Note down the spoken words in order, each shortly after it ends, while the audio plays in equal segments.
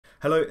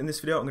Hello, in this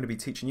video I'm going to be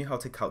teaching you how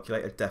to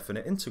calculate a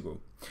definite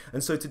integral.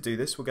 And so to do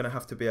this we're going to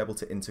have to be able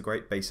to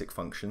integrate basic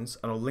functions,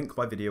 and I'll link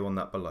my video on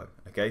that below.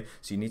 Okay,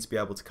 so you need to be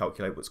able to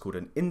calculate what's called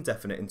an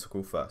indefinite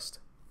integral first.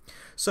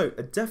 So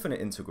a definite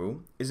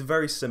integral is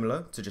very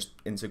similar to just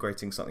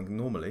integrating something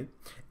normally,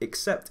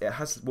 except it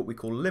has what we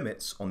call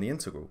limits on the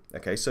integral.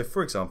 Okay, so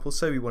for example,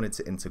 say we wanted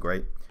to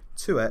integrate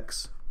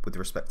 2x with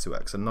respect to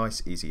x, a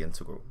nice easy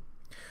integral.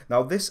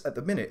 Now this at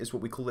the minute is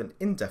what we call an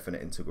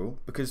indefinite integral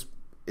because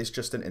it's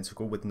just an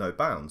integral with no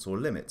bounds or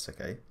limits.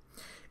 Okay,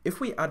 if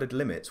we added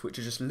limits, which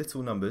are just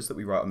little numbers that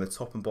we write on the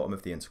top and bottom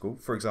of the integral,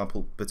 for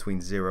example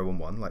between 0 and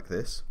 1 like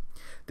this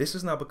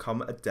has now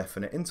become a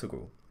definite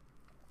integral.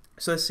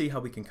 So let's see how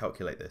we can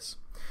calculate this.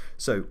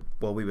 So,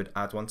 well, we would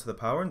add 1 to the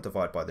power and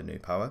divide by the new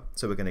power.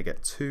 So we're going to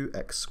get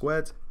 2x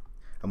squared,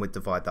 and we'd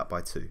divide that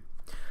by 2.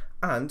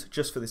 And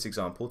just for this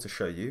example to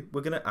show you,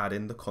 we're going to add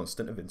in the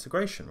constant of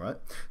integration, right?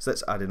 So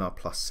let's add in our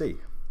plus c.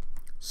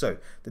 So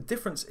the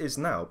difference is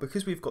now,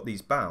 because we've got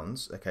these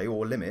bounds, okay,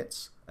 or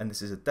limits, and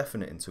this is a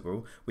definite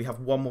integral, we have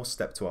one more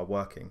step to our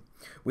working.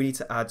 We need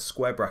to add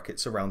square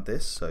brackets around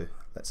this, so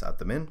let's add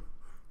them in.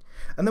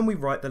 And then we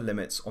write the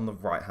limits on the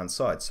right hand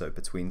side, so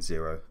between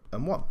 0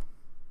 and 1.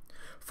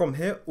 From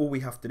here, all we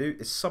have to do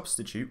is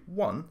substitute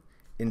 1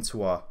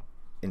 into our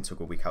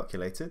integral we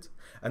calculated,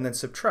 and then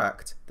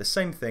subtract the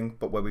same thing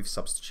but where we've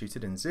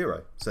substituted in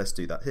 0. So let's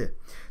do that here.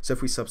 So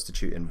if we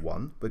substitute in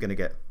 1, we're going to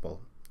get,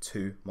 well,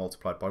 2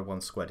 multiplied by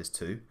 1 squared is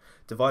 2,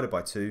 divided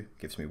by 2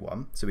 gives me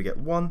 1, so we get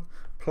 1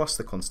 plus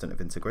the constant of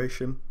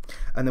integration,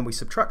 and then we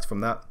subtract from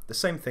that the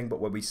same thing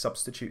but where we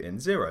substitute in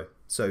 0.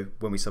 So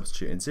when we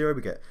substitute in 0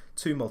 we get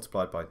 2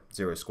 multiplied by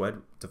 0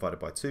 squared divided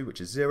by 2,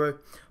 which is 0,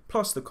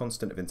 plus the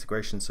constant of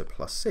integration, so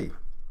plus c.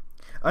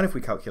 And if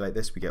we calculate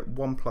this we get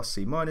 1 plus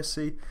c minus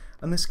c,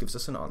 and this gives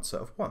us an answer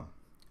of 1.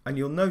 And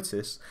you'll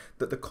notice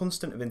that the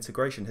constant of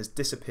integration has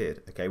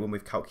disappeared, okay, when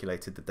we've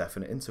calculated the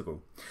definite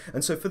integral.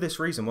 And so for this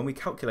reason, when we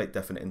calculate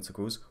definite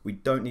integrals, we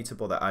don't need to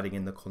bother adding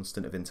in the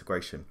constant of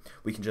integration.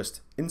 We can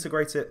just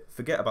integrate it,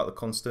 forget about the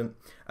constant,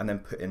 and then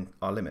put in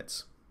our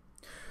limits.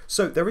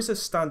 So there is a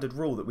standard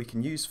rule that we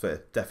can use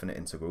for definite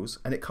integrals,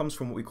 and it comes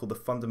from what we call the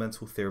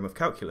fundamental theorem of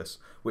calculus,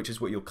 which is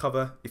what you'll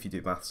cover if you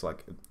do maths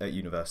like at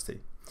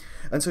university.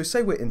 And so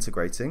say we're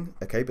integrating,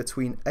 okay,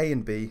 between a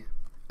and b,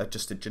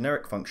 just a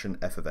generic function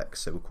f of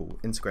x, so we'll call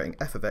integrating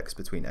f of x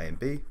between a and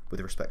b with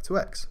respect to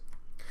x.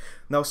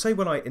 Now say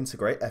when I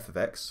integrate f of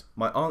x,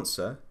 my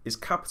answer is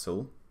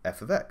capital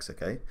F of x,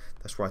 okay?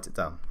 Let's write it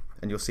down,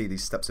 and you'll see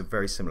these steps are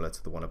very similar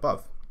to the one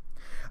above.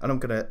 And I'm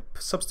going to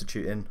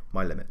substitute in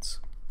my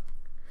limits.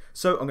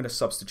 So I'm going to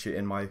substitute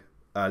in my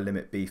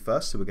limit b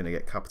first, so we're going to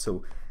get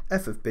capital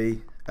f of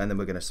b, and then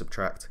we're going to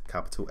subtract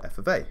capital f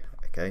of a,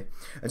 okay?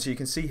 And so you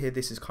can see here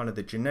this is kind of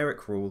the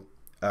generic rule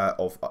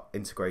of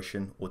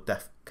integration or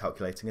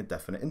calculating a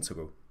definite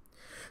integral.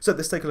 So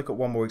let's take a look at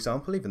one more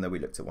example, even though we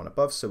looked at one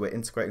above. So we're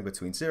integrating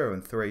between 0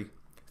 and 3,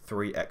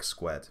 3x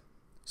squared.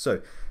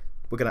 So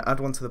we're going to add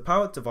 1 to the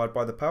power, divide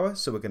by the power,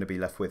 so we're going to be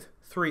left with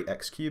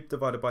 3x cubed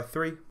divided by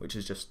 3, which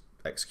is just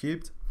x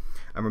cubed.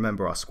 And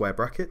remember our square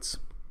brackets.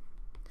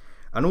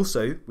 And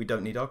also, we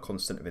don't need our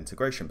constant of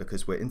integration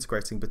because we're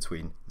integrating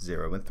between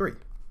 0 and 3.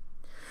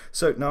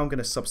 So now I'm going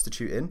to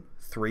substitute in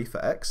 3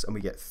 for x, and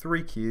we get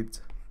 3 cubed.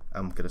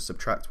 I'm going to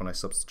subtract when I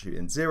substitute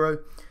in 0,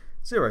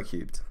 0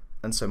 cubed.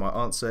 And so my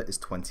answer is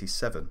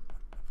 27.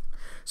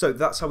 So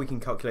that's how we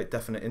can calculate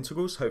definite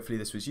integrals. Hopefully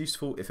this was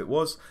useful. If it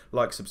was,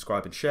 like,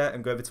 subscribe and share,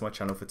 and go over to my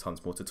channel for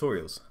tons more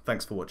tutorials.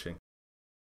 Thanks for watching.